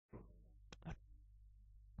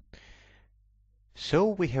So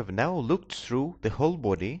we have now looked through the whole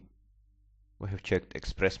body. We have checked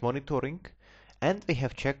express monitoring, and we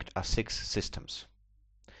have checked our 6 systems.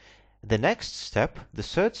 The next step, the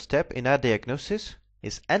third step in our diagnosis,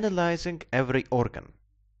 is analyzing every organ.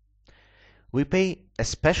 We pay a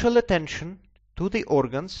special attention to the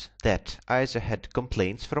organs that either had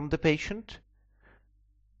complaints from the patient,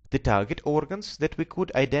 the target organs that we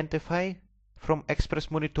could identify from express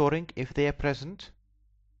monitoring if they are present.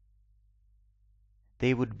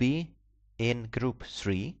 They would be in group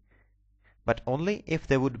 3, but only if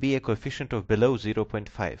there would be a coefficient of below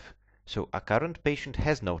 0.5. So our current patient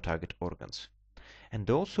has no target organs. And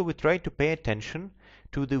also we try to pay attention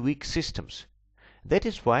to the weak systems. That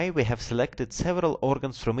is why we have selected several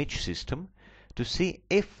organs from each system to see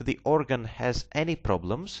if the organ has any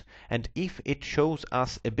problems and if it shows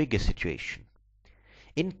us a bigger situation.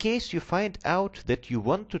 In case you find out that you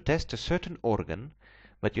want to test a certain organ,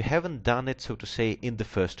 but you haven't done it, so to say, in the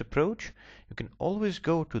first approach, you can always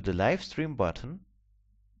go to the live stream button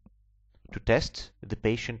to test the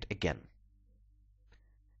patient again.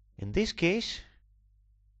 In this case,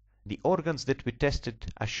 the organs that we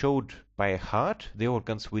tested are shown by a heart. The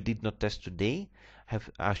organs we did not test today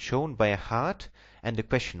are shown by a heart and a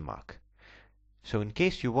question mark. So in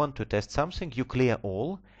case you want to test something, you clear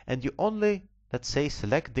all and you only, let's say,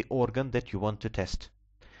 select the organ that you want to test.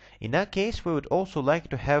 In our case, we would also like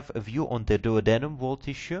to have a view on the duodenum wall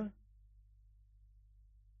tissue.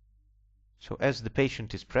 So as the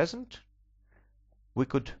patient is present, we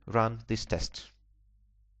could run this test.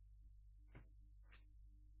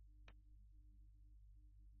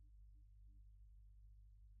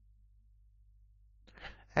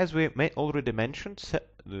 As we already mentioned,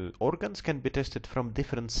 the organs can be tested from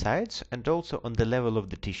different sides and also on the level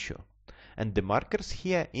of the tissue. And the markers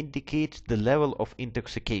here indicate the level of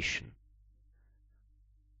intoxication.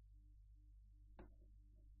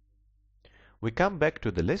 We come back to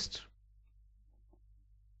the list.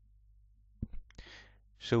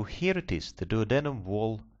 So here it is. The duodenum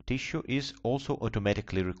wall tissue is also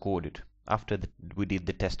automatically recorded after we did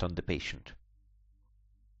the test on the patient.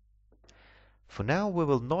 For now, we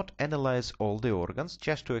will not analyze all the organs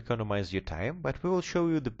just to economize your time, but we will show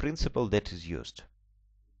you the principle that is used.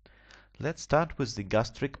 Let's start with the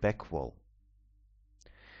gastric back wall.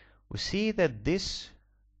 We see that this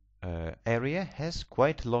area has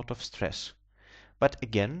quite a lot of stress. But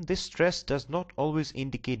again, this stress does not always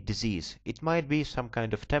indicate disease. It might be some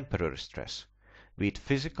kind of temporary stress, be it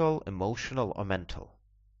physical, emotional, or mental.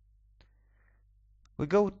 We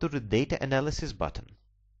go to the data analysis button.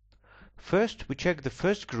 First, we check the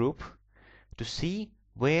first group to see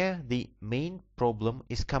where the main problem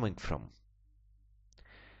is coming from.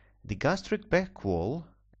 The gastric back wall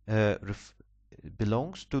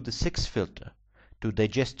belongs to the 6th filter, to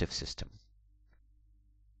digestive system,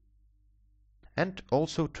 and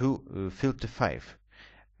also to filter 5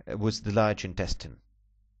 with the large intestine.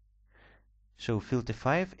 So filter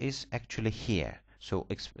 5 is actually here, so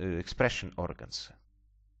expression organs.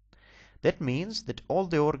 That means that all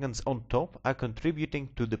the organs on top are contributing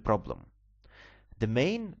to the problem. The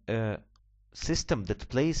main system that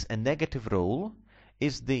plays a negative role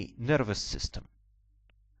is the nervous system.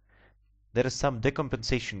 There is some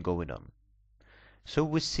decompensation going on. So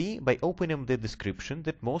we see by opening the description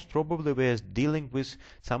that most probably we are dealing with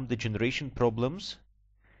some degeneration problems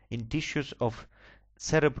in tissues of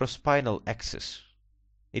cerebrospinal axis.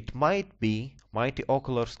 It might be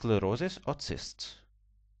multiocular sclerosis or cysts.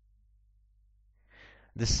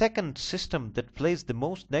 The second system that plays the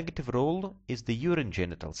most negative role is the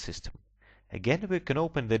urogenital system. Again, we can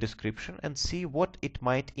open the description and see what it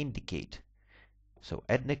might indicate. So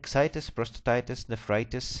adnexitis, prostatitis,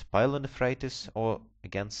 nephritis, pyelonephritis, or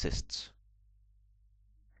again cysts.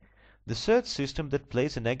 The third system that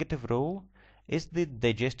plays a negative role is the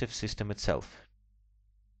digestive system itself.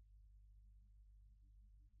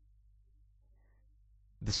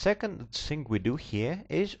 The second thing we do here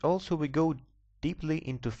is also we go deeply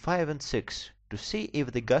into 5 and 6 to see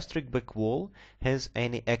if the gastric back wall has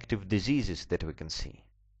any active diseases that we can see.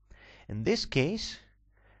 In this case,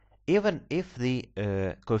 even if the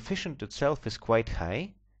coefficient itself is quite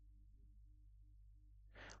high,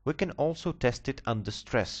 we can also test it under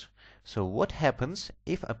stress. So what happens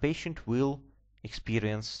if a patient will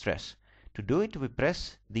experience stress? To do it, we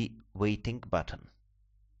press the waiting button.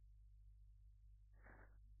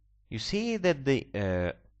 You see that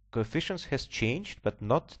the coefficients has changed, but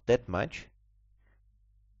not that much.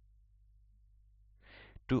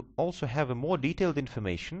 To also have a more detailed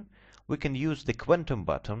information, we can use the quantum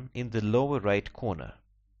button in the lower right corner.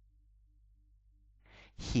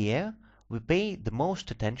 Here, we pay the most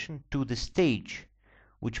attention to the stage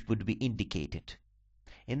which would be indicated.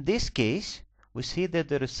 In this case, we see that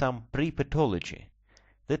there is some pre-pathology.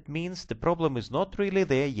 That means the problem is not really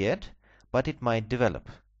there yet, but it might develop.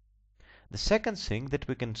 The second thing that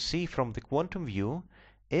we can see from the quantum view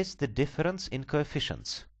is the difference in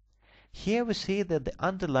coefficients. Here we see that the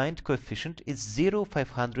underlined coefficient is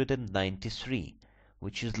 0,593,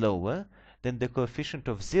 which is lower than the coefficient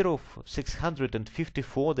of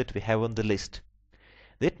 0,654 that we have on the list.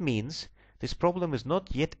 That means this problem is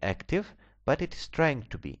not yet active, but it is trying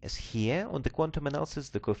to be, as here on the quantum analysis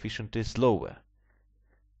the coefficient is lower.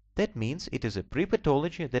 That means it is a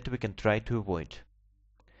pre-pathology that we can try to avoid.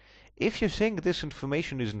 If you think this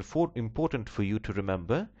information is important for you to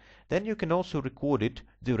remember, then you can also record it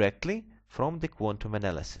directly from the quantum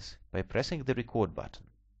analysis by pressing the record button.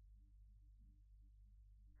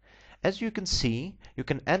 As you can see, you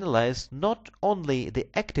can analyze not only the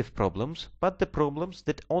active problems, but the problems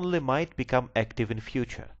that only might become active in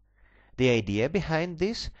future. The idea behind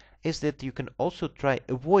this is that you can also try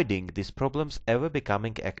avoiding these problems ever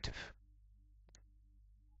becoming active.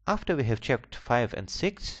 After we have checked 5 and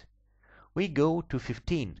 6, we go to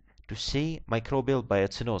 15 to see microbial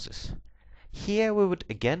bioresonance. Here we would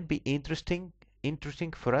again be interesting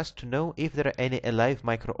for us to know if there are any alive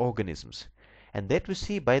microorganisms, and that we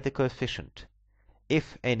see by the coefficient.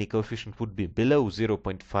 If any coefficient would be below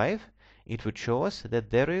 0.5, it would show us that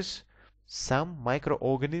there is some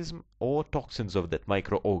microorganism or toxins of that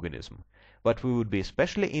microorganism. But we would be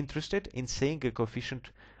especially interested in seeing a coefficient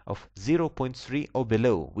of 0.3 or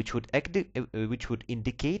below, which would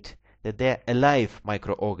indicate that there are alive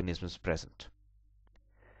microorganisms present.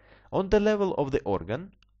 On the level of the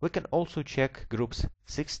organ, we can also check groups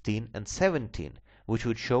 16 and 17, which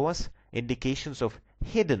would show us indications of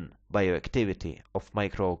hidden bioactivity of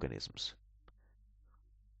microorganisms.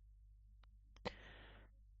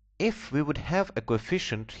 If we would have a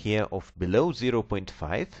coefficient here of below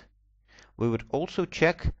 0.5, we would also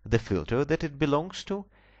check the filter that it belongs to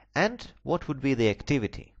and what would be the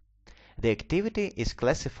activity. The activity is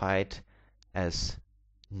classified as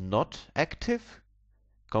not active,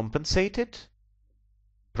 compensated,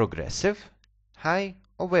 progressive, high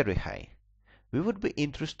or very high. We would be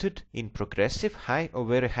interested in progressive, high or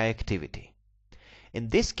very high activity. In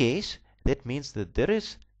this case, that means that there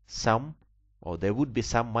is some, or there would be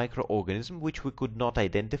some microorganism which we could not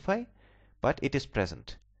identify, but it is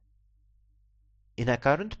present. In our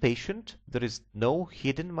current patient, there is no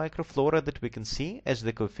hidden microflora that we can see, as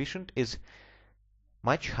the coefficient is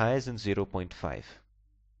much higher than 0.5.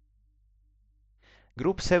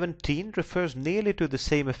 Group 17 refers nearly to the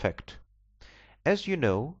same effect. As you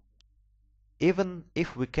know, even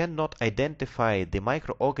if we cannot identify the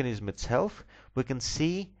microorganism itself, we can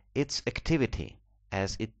see its activity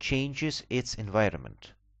as it changes its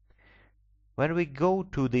environment. When we go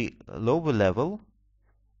to the lower level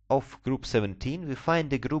of group 17, we find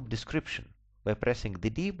the group description. By pressing the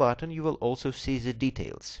D button, you will also see the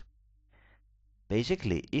details.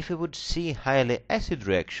 Basically, if we would see highly acid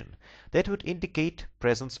reaction, that would indicate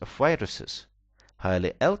presence of viruses.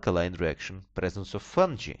 Highly alkaline reaction, presence of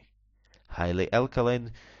fungi. Highly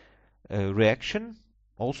alkaline reaction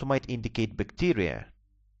also might indicate bacteria.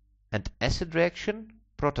 And acid reaction,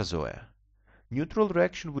 protozoa. Neutral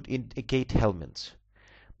reaction would indicate helminths.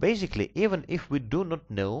 Basically, even if we do not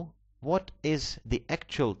know what is the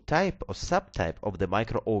actual type or subtype of the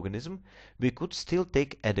microorganism, we could still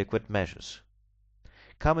take adequate measures.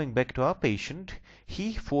 Coming back to our patient,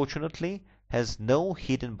 he fortunately has no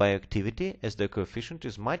hidden bioactivity, as the coefficient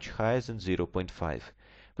is much higher than 0.5.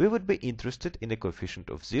 We would be interested in a coefficient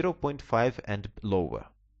of 0.5 and lower.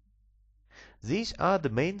 These are the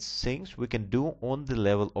main things we can do on the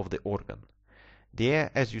level of the organ.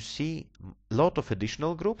 There, as you see, a lot of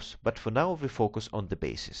additional groups, but for now we focus on the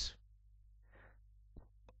basis.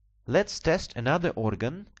 Let's test another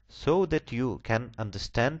organ so that you can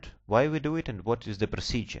understand why we do it and what is the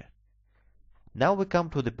procedure. Now we come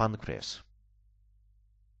to the pancreas.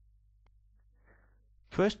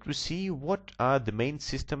 First we see what are the main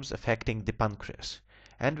systems affecting the pancreas,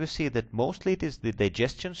 and we see that mostly it is the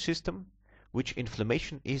digestion system, which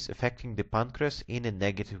inflammation is affecting the pancreas in a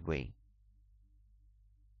negative way.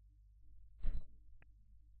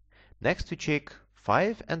 Next we check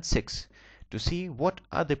 5 and 6 to see what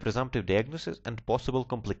are the presumptive diagnoses and possible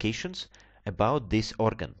complications about this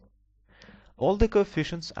organ. All the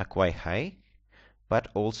coefficients are quite high, but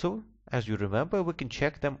also, as you remember, we can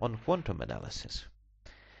check them on quantum analysis.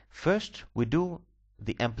 First, we do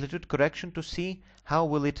the amplitude correction to see how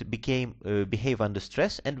will it behave under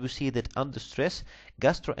stress, and we see that under stress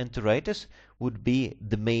gastroenteritis would be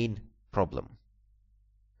the main problem.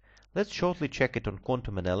 Let's shortly check it on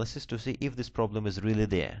quantum analysis to see if this problem is really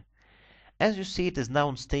there. As you see, it is now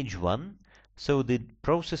on stage 1, so the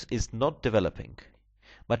process is not developing.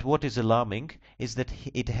 But what is alarming is that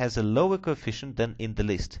it has a lower coefficient than in the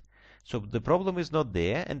list. So the problem is not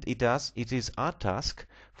there, and it is our task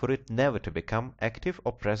for it never to become active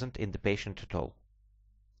or present in the patient at all.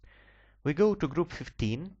 We go to group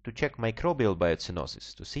 15 to check microbial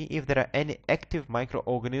biocynosis to see if there are any active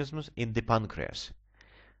microorganisms in the pancreas.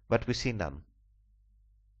 But we see none.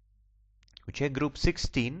 We check group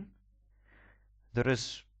 16. There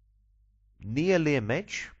is nearly a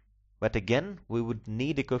match, but again we would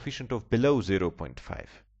need a coefficient of below 0.5.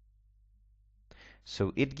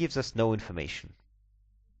 So it gives us no information.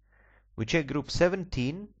 We check group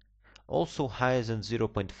 17, also higher than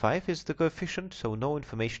 0.5 is the coefficient, so no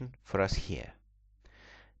information for us here.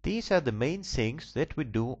 These are the main things that we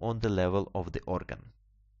do on the level of the organ.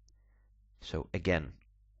 So again,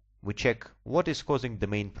 we check what is causing the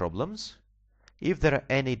main problems, if there are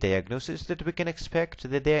any diagnoses that we can expect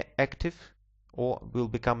that they are active or will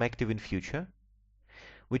become active in future.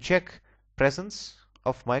 We check presence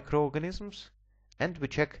of microorganisms, and we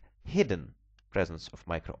check hidden presence of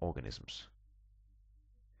microorganisms.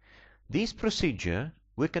 This procedure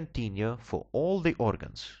we continue for all the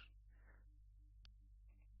organs.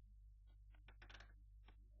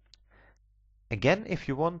 Again, if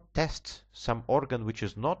you want to test some organ which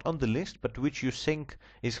is not on the list but which you think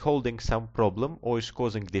is holding some problem or is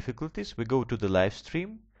causing difficulties, we go to the live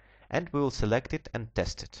stream and we will select it and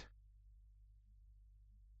test it.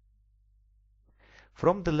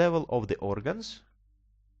 From the level of the organs,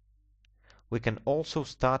 we can also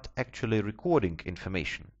start actually recording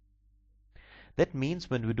information. That means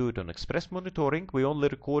when we do it on express monitoring, we only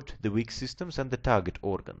record the weak systems and the target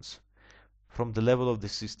organs. From the level of the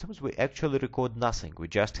systems, we actually record nothing. We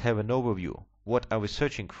just have an overview. What are we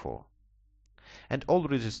searching for? And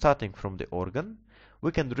already starting from the organ,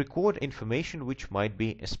 we can record information which might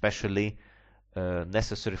be especially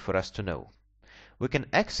necessary for us to know. We can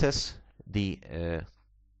access the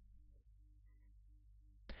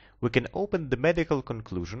we can open the medical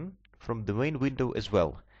conclusion from the main window as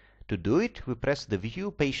well. To do it, we press the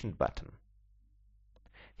View Patient button.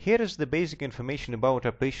 Here is the basic information about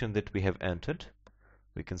our patient that we have entered.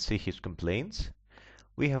 We can see his complaints.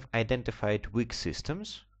 We have identified weak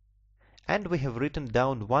systems. And we have written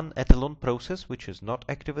down one ethanol process which is not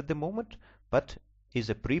active at the moment, but is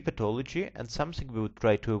a pre-pathology and something we would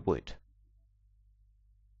try to avoid.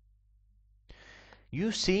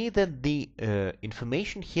 You see that the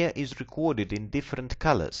information here is recorded in different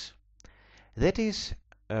colors. That is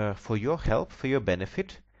for your help, for your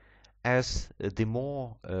benefit, as the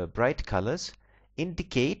more bright colors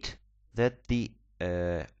indicate that the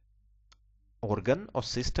organ or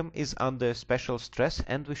system is under special stress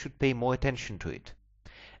and we should pay more attention to it.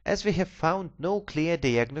 As we have found no clear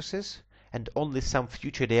diagnosis and only some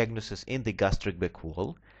future diagnosis in the gastric back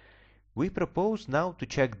wall, we propose now to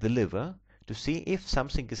check the liver to see if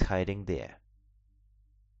something is hiding there.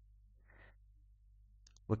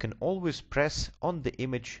 We can always press on the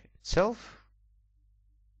image itself .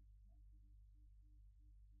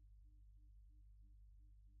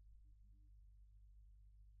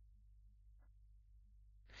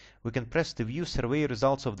 We can press the View Survey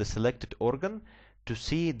results of the selected organ to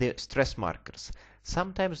see the stress markers.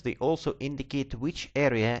 Sometimes they also indicate which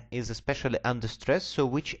area is especially under stress, so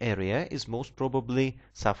which area is most probably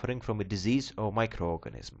suffering from a disease or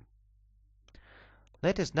microorganism.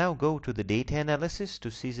 Let us now go to the data analysis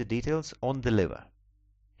to see the details on the liver.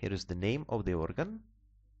 Here is the name of the organ.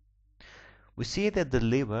 We see that the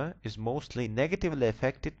liver is mostly negatively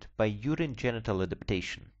affected by urine genital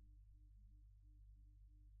adaptation.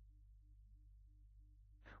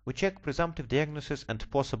 We check presumptive diagnosis and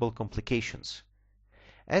possible complications.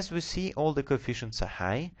 As we see all the coefficients are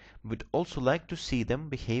high, we would also like to see them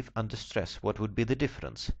behave under stress. What would be the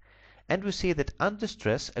difference? And we see that under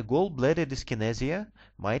stress a gallbladder dyskinesia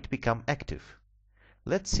might become active.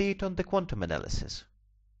 Let's see it on the quantum analysis.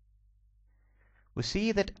 We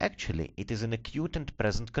see that actually it is an acute and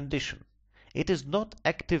present condition. It is not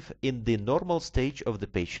active in the normal stage of the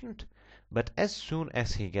patient, but as soon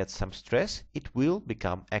as he gets some stress, it will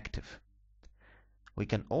become active. We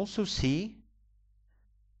can also see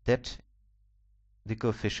that the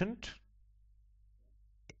coefficient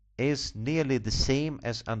is nearly the same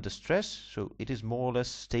as under stress, so it is more or less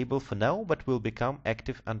stable for now, but will become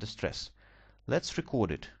active under stress. Let's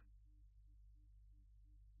record it.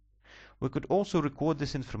 We could also record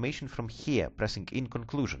this information from here, pressing in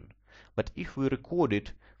conclusion. But if we record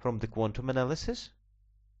it from the quantum analysis,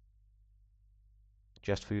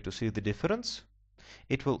 just for you to see the difference,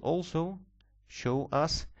 It will also show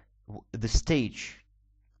us the stage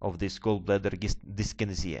of this gallbladder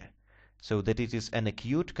dyskinesia, so that it is an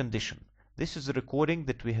acute condition. This is a recording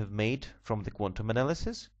that we have made from the quantum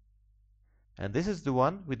analysis, and this is the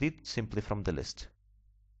one we did simply from the list.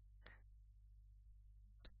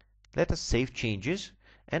 Let us save changes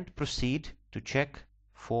and proceed to check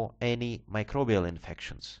for any microbial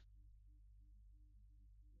infections.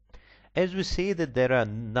 As we see that there are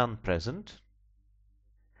none present,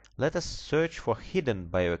 let us search for hidden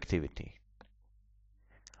bioactivity.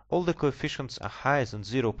 All the coefficients are higher than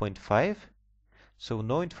 0.5, so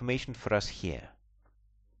no information for us here.